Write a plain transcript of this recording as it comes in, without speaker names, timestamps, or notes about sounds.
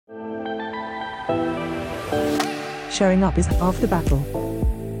Showing up is half the battle.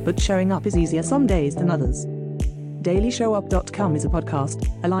 But showing up is easier some days than others. DailyShowUp.com is a podcast,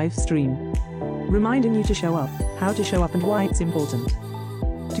 a live stream, reminding you to show up, how to show up, and why it's important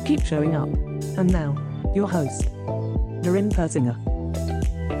to keep showing up. And now, your host, Darren Persinger.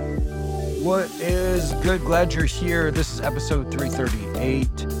 What is good? Glad you're here. This is episode 338.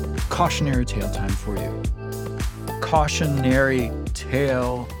 Cautionary tale time for you. Cautionary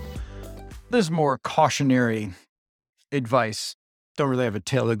tale. There's more cautionary advice. Don't really have a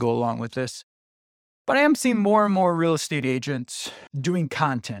tale to go along with this. But I am seeing more and more real estate agents doing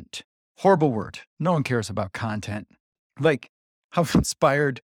content. Horrible word. No one cares about content. Like, how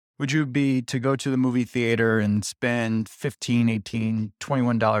inspired would you be to go to the movie theater and spend $15, $18,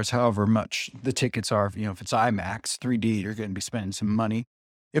 $21, however much the tickets are? You know, if it's IMAX, 3D, you're going to be spending some money.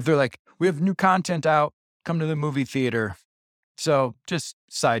 If they're like, we have new content out, come to the movie theater. So just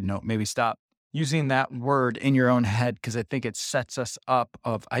side note, maybe stop using that word in your own head, because I think it sets us up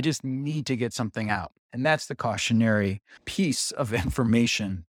of, I just need to get something out. And that's the cautionary piece of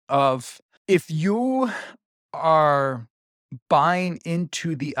information of, if you are buying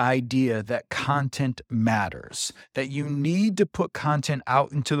into the idea that content matters, that you need to put content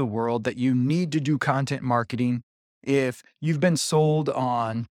out into the world, that you need to do content marketing, if you've been sold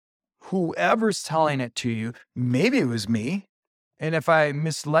on whoever's telling it to you, maybe it was me. And if I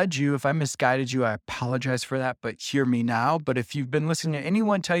misled you, if I misguided you, I apologize for that, but hear me now. But if you've been listening to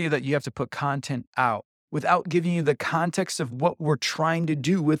anyone tell you that you have to put content out without giving you the context of what we're trying to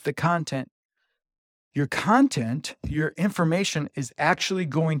do with the content, your content, your information is actually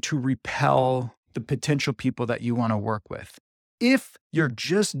going to repel the potential people that you want to work with. If you're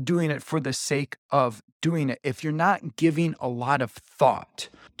just doing it for the sake of doing it, if you're not giving a lot of thought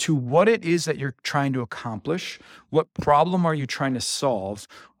to what it is that you're trying to accomplish, what problem are you trying to solve,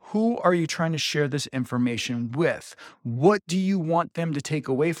 who are you trying to share this information with, what do you want them to take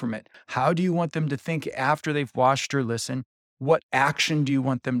away from it, how do you want them to think after they've watched or listened, what action do you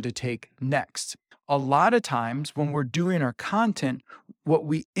want them to take next? A lot of times when we're doing our content, what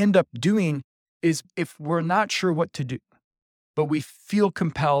we end up doing is, if we're not sure what to do, but we feel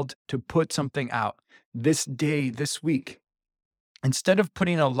compelled to put something out this day, this week, instead of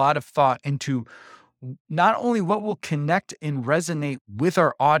putting a lot of thought into not only what will connect and resonate with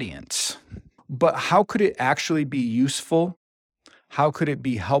our audience, but how could it actually be useful? How could it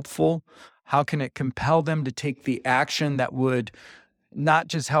be helpful? How can it compel them to take the action that would not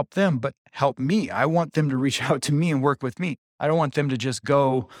just help them, but help me? I want them to reach out to me and work with me. I don't want them to just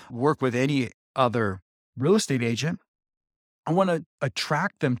go work with any other real estate agent. I want to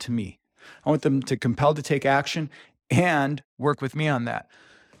attract them to me. I want them to compel to take action and work with me on that.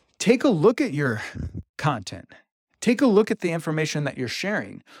 Take a look at your content. Take a look at the information that you're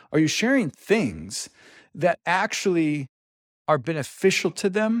sharing. Are you sharing things that actually are beneficial to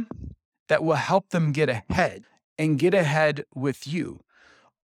them, that will help them get ahead and get ahead with you?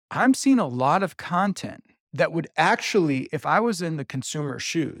 I'm seeing a lot of content that would actually, if I was in the consumer's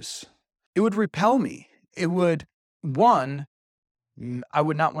shoes, it would repel me. It would, one, I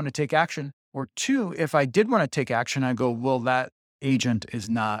would not want to take action. Or two, if I did want to take action, I go, well, that agent is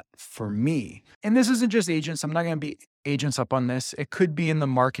not for me. And this isn't just agents. I'm not going to be agents up on this. It could be in the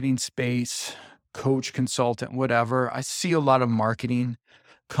marketing space, coach, consultant, whatever. I see a lot of marketing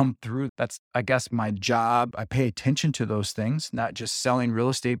come through. That's, I guess, my job. I pay attention to those things, not just selling real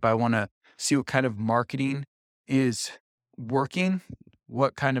estate, but I want to see what kind of marketing is working,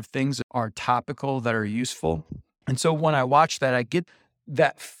 what kind of things are topical that are useful. And so when I watch that, I get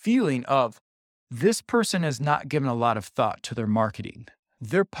that feeling of, this person is not giving a lot of thought to their marketing.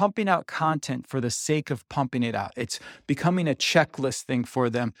 They're pumping out content for the sake of pumping it out. It's becoming a checklist thing for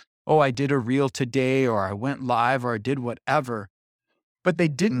them. Oh, I did a reel today, or I went live, or I did whatever. But they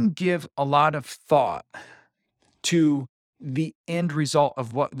didn't give a lot of thought to the end result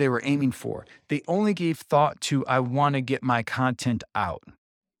of what they were aiming for. They only gave thought to, I want to get my content out.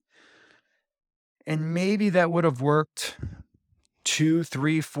 And maybe that would have worked 2,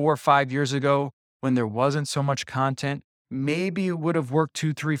 3, 4, 5 years ago when there wasn't so much content. Maybe it would have worked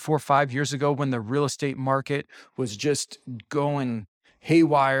 2, 3, 4, 5 years ago when the real estate market was just going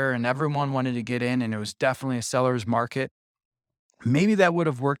haywire and everyone wanted to get in and it was definitely a seller's market. Maybe that would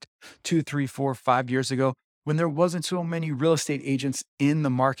have worked 2, 3, 4, 5 years ago when there wasn't so many real estate agents in the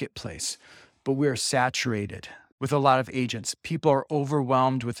marketplace. But we're saturated with a lot of agents. People are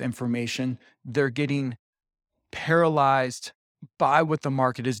overwhelmed with information. They're getting paralyzed by what the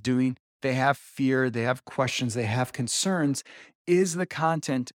market is doing. They have fear, they have questions, they have concerns. Is the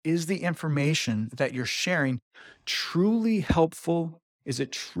content, is the information that you're sharing truly helpful Is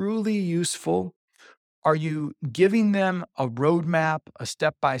it truly useful? Are you giving them a roadmap, a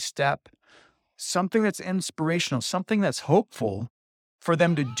step-by-step, something that's inspirational, something that's hopeful for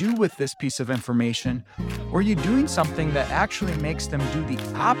them to do with this piece of information? Or are you doing something that actually makes them do the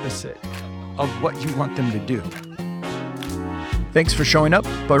opposite of what you want them to do? Thanks for showing up,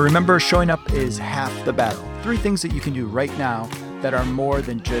 but remember, showing up is half the battle. 3 things that you can do right now that are more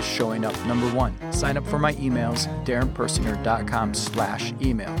than just showing up. Number 1, sign up for my emails,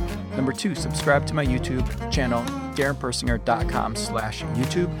 darrenpersinger.com/email. Number 2, subscribe to my YouTube channel,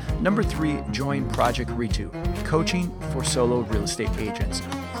 darrenpersinger.com/YouTube. Number 3, join Project Ritu, coaching for solo real estate agents,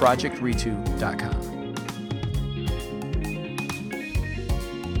 projectritu.com.